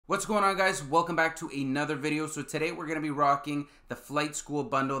What's going on, guys? Welcome back to another video. So today we're going to be rocking the Flight School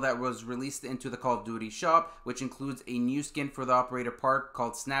bundle that was released into the Call of Duty shop, which includes a new skin for the operator Park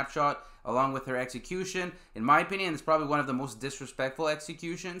called Snapshot, along with her execution. In my opinion, it's probably one of the most disrespectful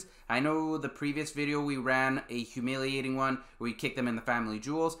executions. I know the previous video we ran a humiliating one where we kicked them in the family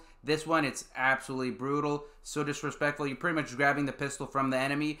jewels. This one, it's absolutely brutal, so disrespectful. You're pretty much grabbing the pistol from the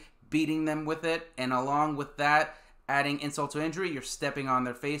enemy, beating them with it, and along with that, adding insult to injury, you're stepping on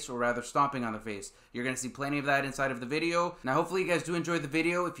their face, or rather stomping on their face. You're going to see plenty of that inside of the video. Now, hopefully you guys do enjoy the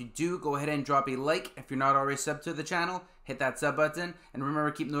video. If you do, go ahead and drop a like. If you're not already subbed to the channel, hit that sub button. And remember,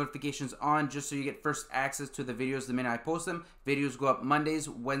 keep notifications on just so you get first access to the videos the minute I post them. Videos go up Mondays,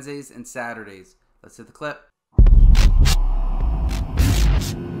 Wednesdays, and Saturdays. Let's hit the clip.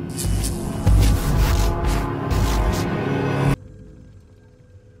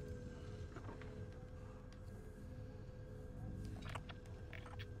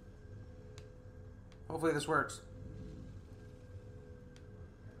 Hopefully this works.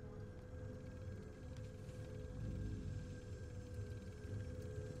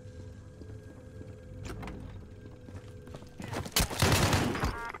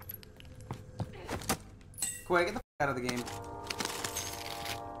 Quick, get the f out of the game.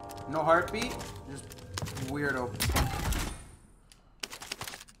 No heartbeat, just weirdo.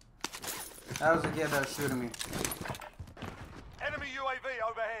 That was the kid that was shooting me. Enemy UAV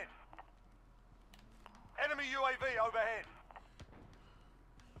overhead. Enemy UAV overhead.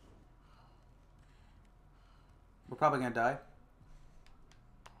 We're probably gonna die.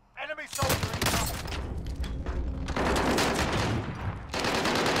 Enemy soldier incoming.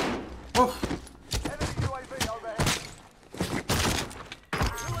 Oof. Enemy UAV overhead.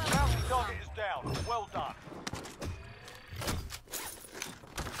 Bounty target is down. Well done.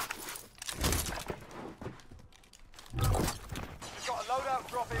 We've got a loadout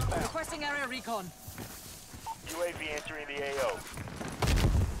drop inbound. Requesting area recon. UAV entering the AO.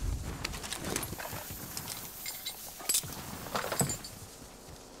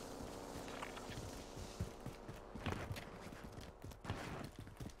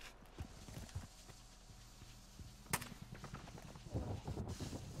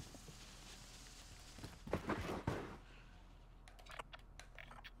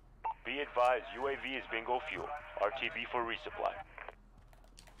 Be advised, UAV is bingo fuel. RTB for resupply.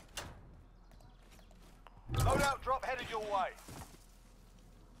 Loadout drop headed your way.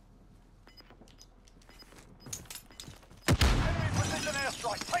 Enemy precision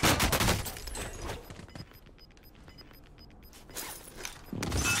airstrike. Take it.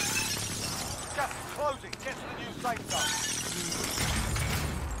 Gas is closing. Get to the new safe zone.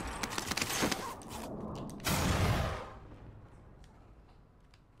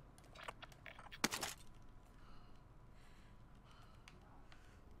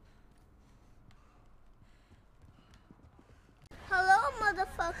 Hello,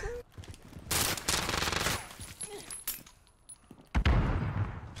 motherfucker.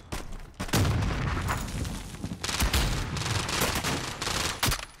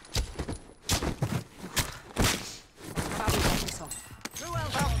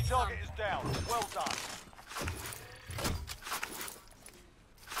 Bounty target is down. Well done.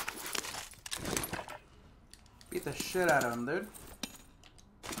 Beat the shit out of him, dude.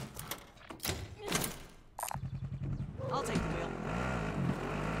 I'll take the wheel.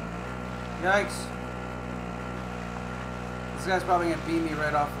 Yikes. This guy's probably gonna beat me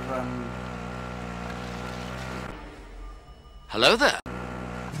right off of Hello there.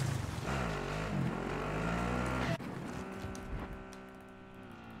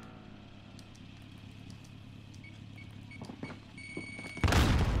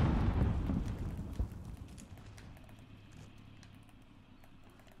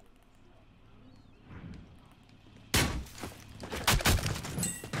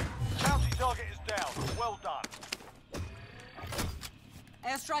 Bounty target is down. Well done.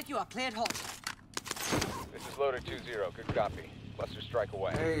 Airstrike, you are cleared hot. This is Loader 2-0. Good copy. Cluster strike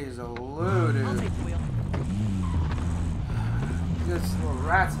away. Hey, he's a loaded. I'll take the wheel. This little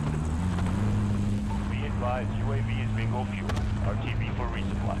rat. Be advised, UAV is bingo fuel. RTB for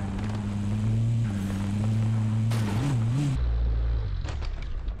resupply.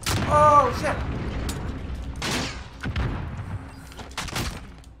 Oh shit!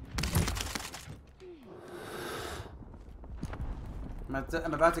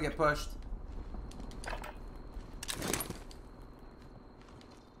 I'm about to get pushed.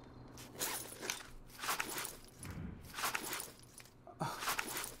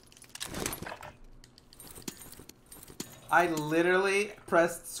 I literally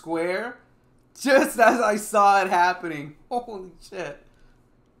pressed square just as I saw it happening. Holy shit.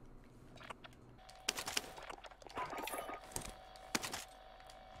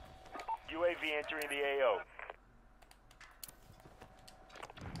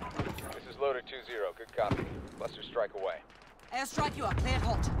 strike away. Airstrike, you are cleared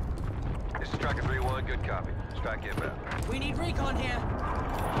hot. This is Striker 3-1, good copy. Strike inbound. We need recon here.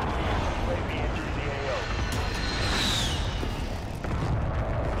 UAV entering the AO.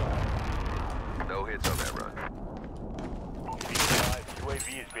 No hits on that run. Be advised, UAV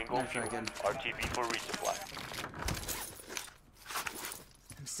is bingo Nice fuel. again. RTB for resupply.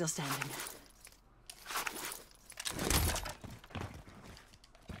 I'm still standing.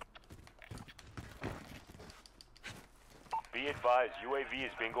 Be advised, UAV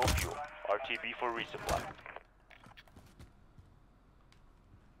is bingo fuel. RTB for resupply.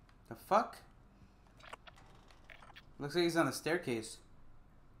 The fuck? Looks like he's on the staircase.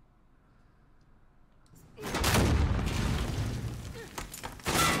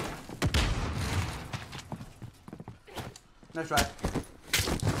 Nice try.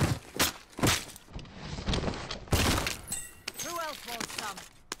 Who else wants some?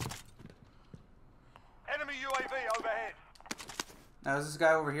 Enemy UAV overhead. Now is this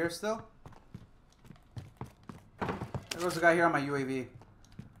guy over here still? There goes the guy here on my UAV.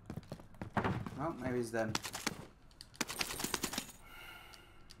 Oh, maybe he's dead.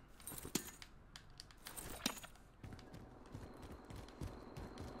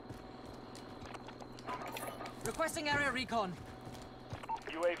 Requesting area recon.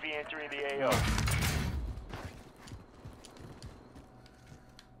 UAV entering the AO.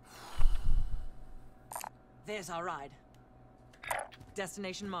 There's our ride.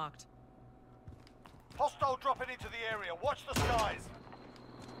 Destination marked. Hostile dropping into the area. Watch the skies.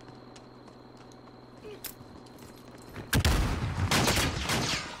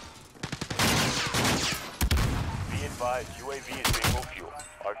 Be advised, UAV is bingo fuel.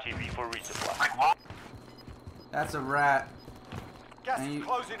 RTB for resupply. That's a rat. Gas And is you,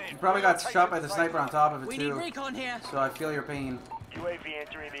 closing in. you probably got shot by the sniper on top of it We need too. recon here. So I feel your pain. UAV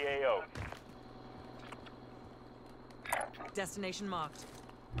entering the AO. Destination marked.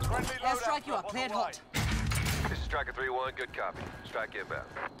 Friendly Airstrike, you are cleared hot. This is Striker 3-1, good copy. Strike inbound.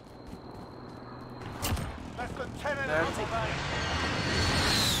 Less than 10 There. enemies remain.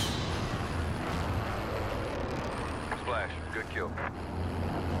 Splash, good kill.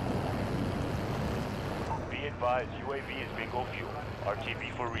 Be advised, UAV is bingo fuel.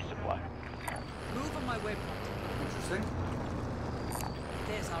 RTB for resupply. Move on my waypoint. Interesting.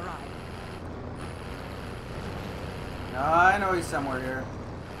 There's our ride. No, I know he's somewhere here.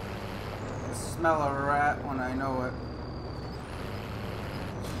 I smell a rat when I know it.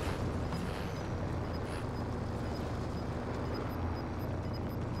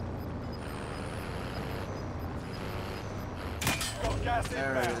 Got gas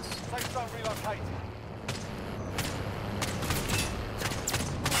There it inbound. is. Safe zone relocated.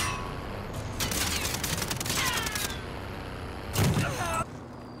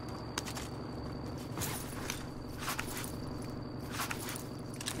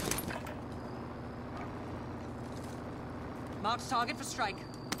 Marked target for strike.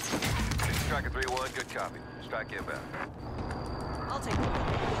 This is Striker 3-1, good copy. Strike inbound. I'll take the wheel.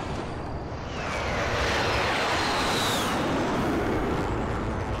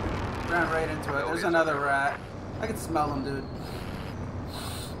 Ran right into it. There's another rat. I can smell him, dude.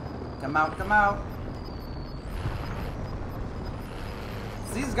 Come out, come out.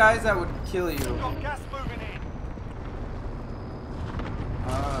 It's these guys that would kill you. Got gas moving in.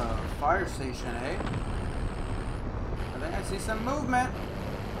 Fire station, eh? I think I see some movement.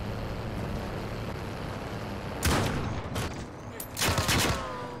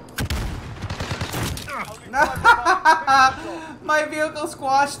 My vehicle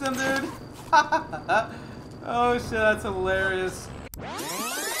squashed them, dude. Oh shit, that's hilarious.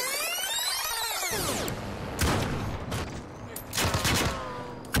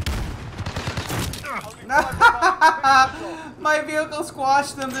 My vehicle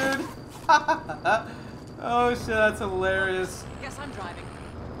squashed them, dude. Oh shit, that's hilarious. Guess I'm driving.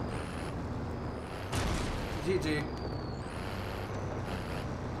 GG.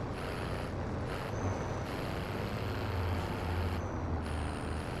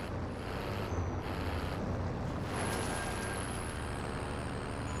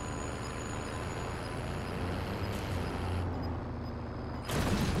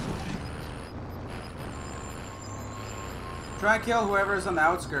 Try and kill whoever's on the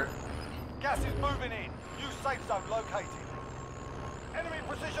outskirt. Gas is moving in. New safe zone located. Enemy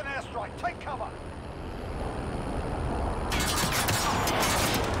precision airstrike. Take cover.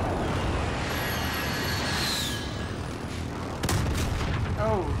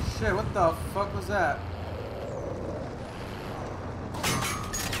 Oh shit, what the fuck was that?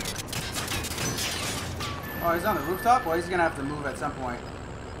 Oh, he's on the rooftop? Well, he's gonna have to move at some point.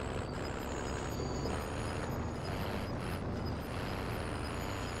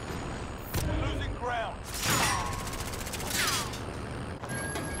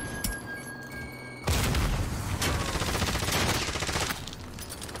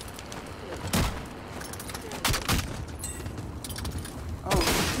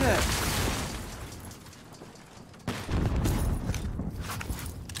 shit.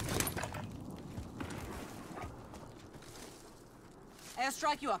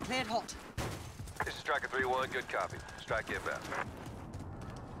 Airstrike, you are cleared hot. This is Striker 3-1, good copy. Strike inbound.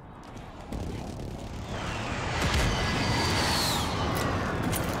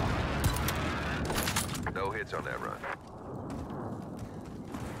 No hits on that run.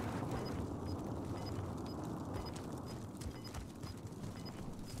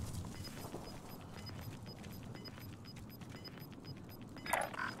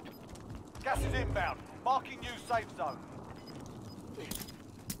 Gas is inbound. Marking new safe zone.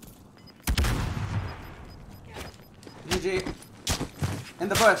 GG. In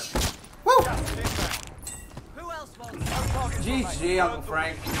the bush. Woo! Gas is inbound. Who else wants? No targets remain. GG, Uncle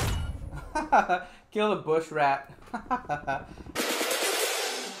Frank. Kill the bush rat.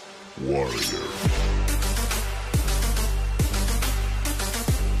 Warrior.